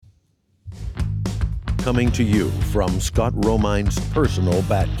coming to you from Scott Romine's personal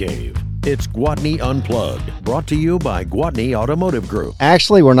bat cave. It's Gwatney Unplugged, brought to you by Gwatney Automotive Group.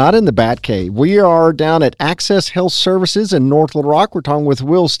 Actually, we're not in the Bat Cave. We are down at Access Health Services in North Little Rock. We're talking with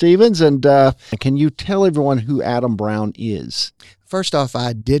Will Stevens. And can you tell everyone who Adam Brown is? First off,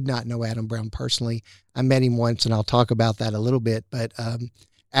 I did not know Adam Brown personally. I met him once, and I'll talk about that a little bit. But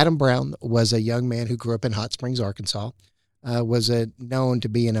Adam Brown was a young man who grew up in Hot Springs, Arkansas. Was known to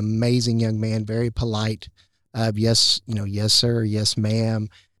be an amazing young man, very polite. Yes, yes, sir, yes, ma'am.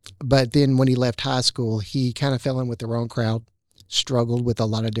 But then when he left high school, he kind of fell in with the wrong crowd, struggled with a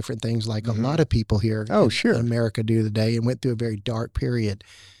lot of different things like a lot of people here in America do today, and went through a very dark period.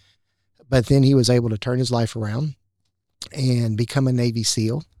 But then he was able to turn his life around and become a Navy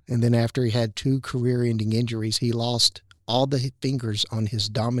SEAL. And then after he had 2 career-ending injuries, he lost all the fingers on his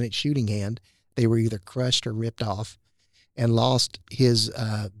dominant shooting hand. They were either crushed or ripped off, and lost his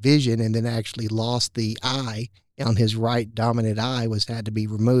vision, and then actually lost the eye on his right dominant eye had to be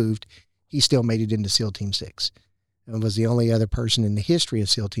removed. He still made it into SEAL Team 6 and was the only other person in the history of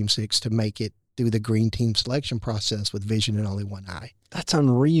SEAL Team 6 to make it through the green team selection process with vision in only one eye. That's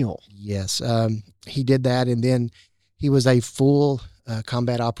unreal. Yes. He did that. And then he was a full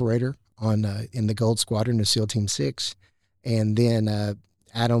combat operator in the Gold Squadron of SEAL Team 6. And then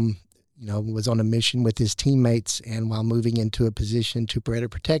Adam, was on a mission with his teammates, and while moving into a position to better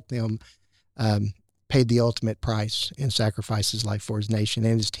protect them, paid the ultimate price and sacrificed his life for his nation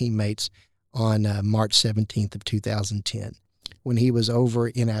and his teammates on March 17th of 2010. When he was over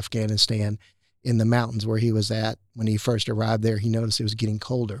in Afghanistan in the mountains where he was at, when he first arrived there, he noticed it was getting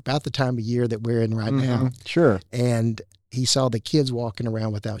colder, about the time of year that we're in right now. Sure. And he saw the kids walking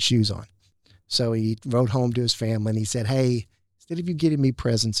around without shoes on. So he wrote home to his family and he said, "Hey, instead of you getting me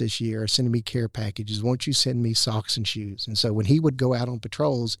presents this year or sending me care packages, won't you send me socks and shoes?" And so when he would go out on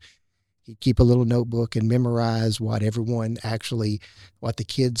patrols, he'd keep a little notebook and memorize what the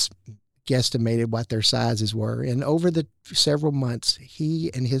kids guesstimated what their sizes were. And over the several months, he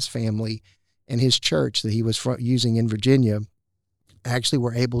and his family and his church that he was using in Virginia actually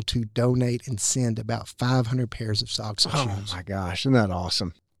were able to donate and send about 500 pairs of socks and shoes. Oh my gosh, isn't that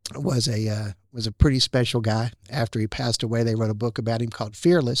awesome? Was a pretty special guy. After he passed away, they wrote a book about him called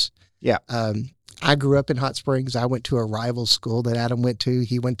Fearless. Yeah. I grew up in Hot Springs. I went to a rival school that Adam went to.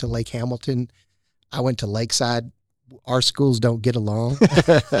 He went to Lake Hamilton. I went to Lakeside. Our schools don't get along.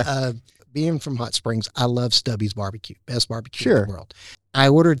 Being from Hot Springs, I love Stubby's barbecue, best barbecue in the world. I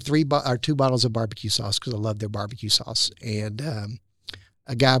ordered 2 bottles of barbecue sauce because I love their barbecue sauce. And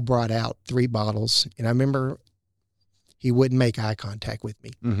a guy brought out 3 bottles, and I remember he wouldn't make eye contact with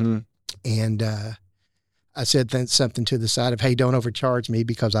me. Mm-hmm. And I said something to the side of, "Hey, don't overcharge me,"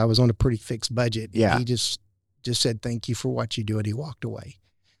 because I was on a pretty fixed budget. Yeah. He just said, "Thank you for what you do," and he walked away.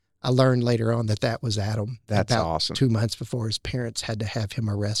 I learned later on that was Adam. That's about awesome. 2 months before his parents had to have him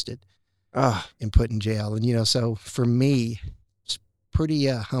arrested and put in jail. And, so for me, it's pretty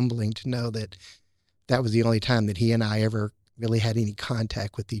humbling to know that was the only time that he and I ever really had any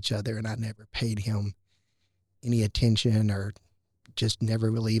contact with each other, and I never paid him any attention or just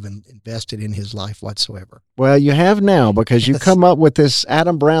never really even invested in his life whatsoever. Well, you have now, because you come up with this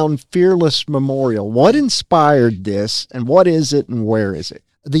Adam Brown Fearless Memorial. What inspired this, and what is it, and where is it?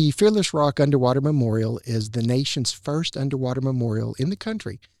 The Fearless Rock Underwater Memorial is the nation's first underwater memorial in the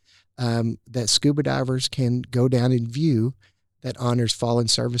country that scuba divers can go down and view, that honors fallen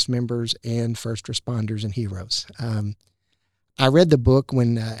service members and first responders and heroes. I read the book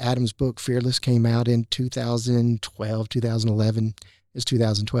when Adam's book Fearless came out in 2012, 2011. It's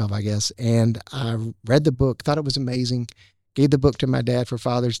 2012, I guess. And I read the book, thought it was amazing, gave the book to my dad for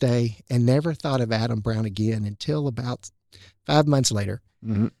Father's Day, and never thought of Adam Brown again until about 5 months later.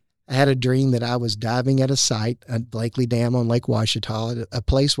 Mm-hmm. I had a dream that I was diving at a site at Blakely Dam on Lake Quachita, a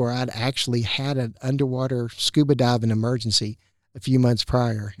place where I'd actually had an underwater scuba dive in emergency a few months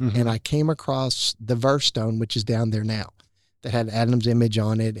prior. Mm-hmm. And I came across the verse stone, which is down there now, that had Adam's image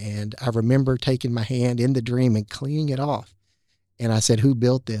on it. And I remember taking my hand in the dream and cleaning it off. And I said, "Who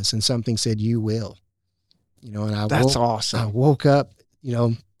built this?" And something said, "You will." And that's awesome. I woke up,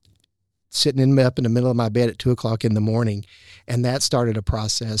 sitting up in the middle of my bed at 2:00 in the morning. And that started a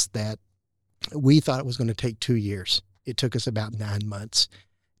process that we thought it was going to take 2 years. It took us about 9 months.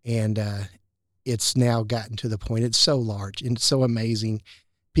 And it's now gotten to the point, it's so large and it's so amazing.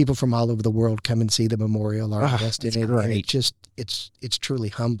 People from all over the world come and see the memorial, are invested in it. Great. And it's truly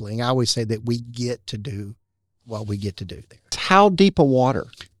humbling. I always say that we get to do what we get to do there. how deep a water?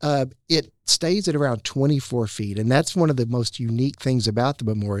 It stays at around 24 feet, and that's one of the most unique things about the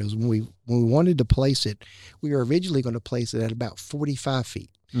memorials. When we wanted to place it, we were originally going to place it at about 45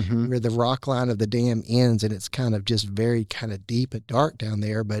 feet, where the rock line of the dam ends, and it's kind of just very kind of deep and dark down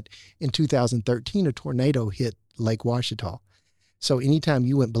there. But in 2013, a tornado hit Lake Quachita. So anytime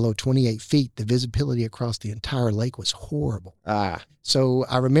you went below 28 feet, the visibility across the entire lake was horrible. So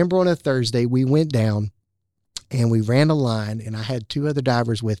I remember on a Thursday, we went down and we ran a line, and I had two other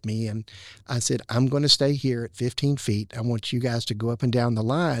divers with me. And I said, I'm going to stay here at 15 feet. I want you guys to go up and down the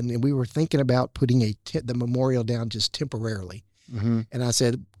line. And we were thinking about putting the memorial down just temporarily. And I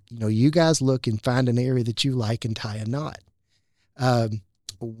said, you guys look and find an area that you like and tie a knot.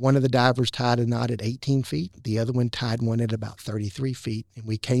 One of the divers tied a knot at 18 feet. The other one tied one at about 33 feet. And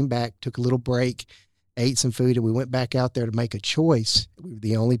we came back, took a little break, ate some food, and we went back out there to make a choice. We were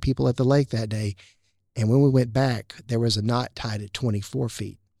the only people at the lake that day. And when we went back, there was a knot tied at 24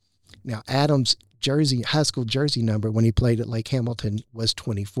 feet. Now, Adam's high school jersey number when he played at Lake Hamilton was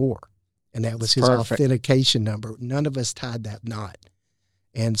 24. And that was his authentication number. None of us tied that knot.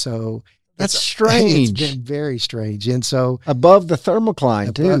 And so that's strange. It's been very strange. And so above the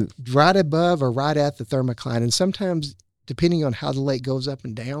thermocline too. Right above or right at the thermocline. And sometimes, depending on how the lake goes up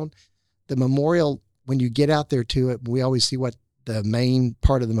and down, the memorial, when you get out there to it, we always see what the main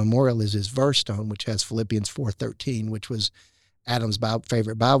part of the memorial is his verse stone, which has Philippians 4:13, which was Adam's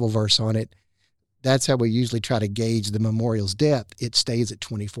favorite Bible verse on it. That's how we usually try to gauge the memorial's depth. It stays at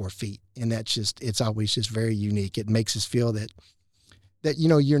 24 feet. And it's always just very unique. It makes us feel that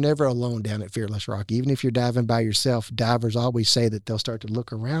you're never alone down at Fearless Rock. Even if you're diving by yourself, divers always say that they'll start to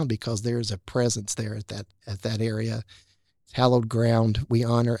look around because there's a presence there at that area. It's hallowed ground. We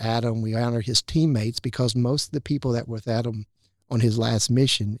honor Adam. We honor his teammates because most of the people that were with Adam on his last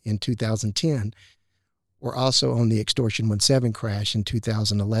mission in 2010 were also on the Extortion 17 crash in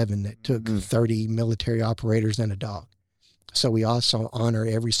 2011 that took 30 military operators and a dog. So we also honor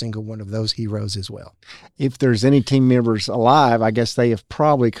every single one of those heroes as well. If there's any team members alive, I guess they have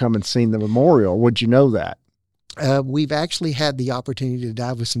probably come and seen the memorial. Would you know that? We've actually had the opportunity to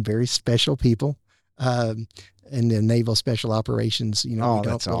dive with some very special people in the Naval Special Operations.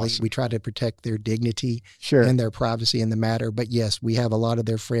 We try to protect their dignity and their privacy in the matter. But yes, we have a lot of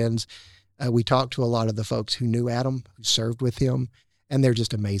their friends. We talked to a lot of the folks who knew Adam, who served with him, and they're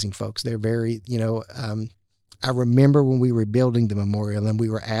just amazing folks. They're very, I remember when we were building the memorial and we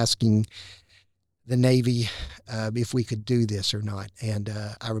were asking the Navy if we could do this or not. And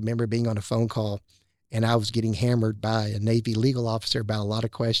I remember being on a phone call and I was getting hammered by a Navy legal officer about a lot of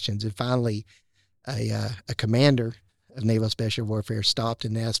questions. And finally, a commander of Naval Special Warfare stopped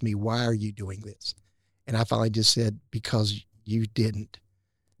and asked me, why are you doing this? And I finally just said, because you didn't.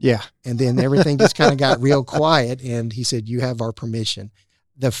 Yeah. And then everything just kind of got real quiet. And he said, you have our permission.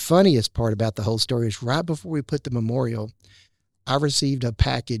 The funniest part about the whole story is right before we put the memorial, I received a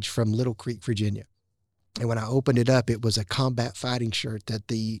package from Little Creek, Virginia. And when I opened it up, it was a combat fighting shirt that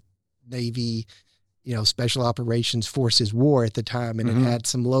the Navy, Special Operations Forces wore at the time. And it had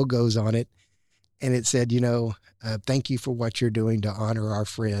some logos on it. And it said, thank you for what you're doing to honor our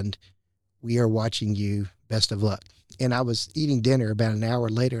friend. We are watching you. Best of luck. And I was eating dinner about an hour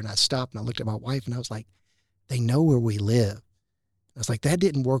later and I stopped and I looked at my wife and I was like, they know where we live. I was like, that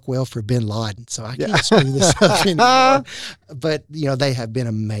didn't work well for bin Laden, so I can't screw this up anymore. But, they have been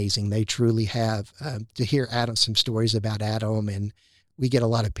amazing. They truly have. To hear some stories about Adam, and we get a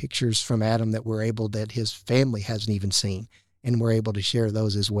lot of pictures from Adam that his family hasn't even seen, and we're able to share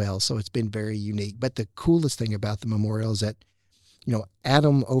those as well. So it's been very unique. But the coolest thing about the memorial is that,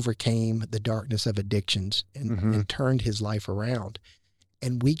 Adam overcame the darkness of addictions and turned his life around.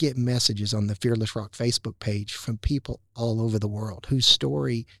 And we get messages on the Fearless Rock Facebook page from people all over the world whose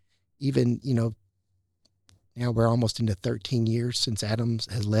story, even, now we're almost into 13 years since Adam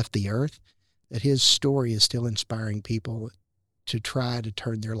has left the earth, that his story is still inspiring people to try to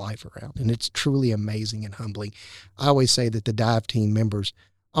turn their life around. And it's truly amazing and humbling. I always say that the dive team members,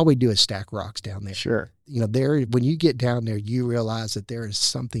 all we do is stack rocks down there. Sure. When you get down there, you realize that there is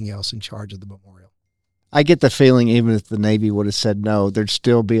something else in charge of the memorial. I get the feeling even if the Navy would have said no, there'd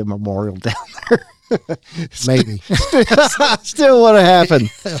still be a memorial down there. Maybe. Still would have happened.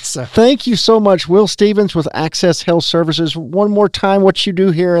 So. Thank you so much, Will Stevens with Access Health Services. One more time, what you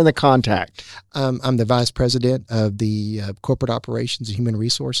do here in the contact. I'm the vice president of the corporate operations and human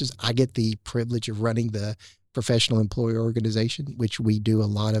resources. I get the privilege of running the professional employer organization, which we do a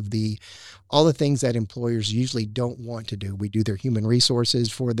lot of all the things that employers usually don't want to do. We do their human resources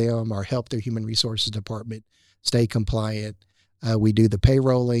for them or help their human resources department stay compliant. We do the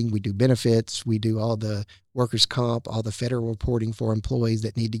payrolling, we do benefits, we do all the workers' comp, all the federal reporting for employees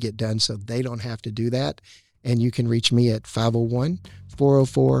that need to get done so they don't have to do that. And you can reach me at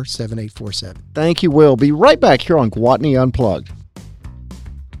 501-404-7847. Thank you, Will. Be right back here on Gwatney Unplugged.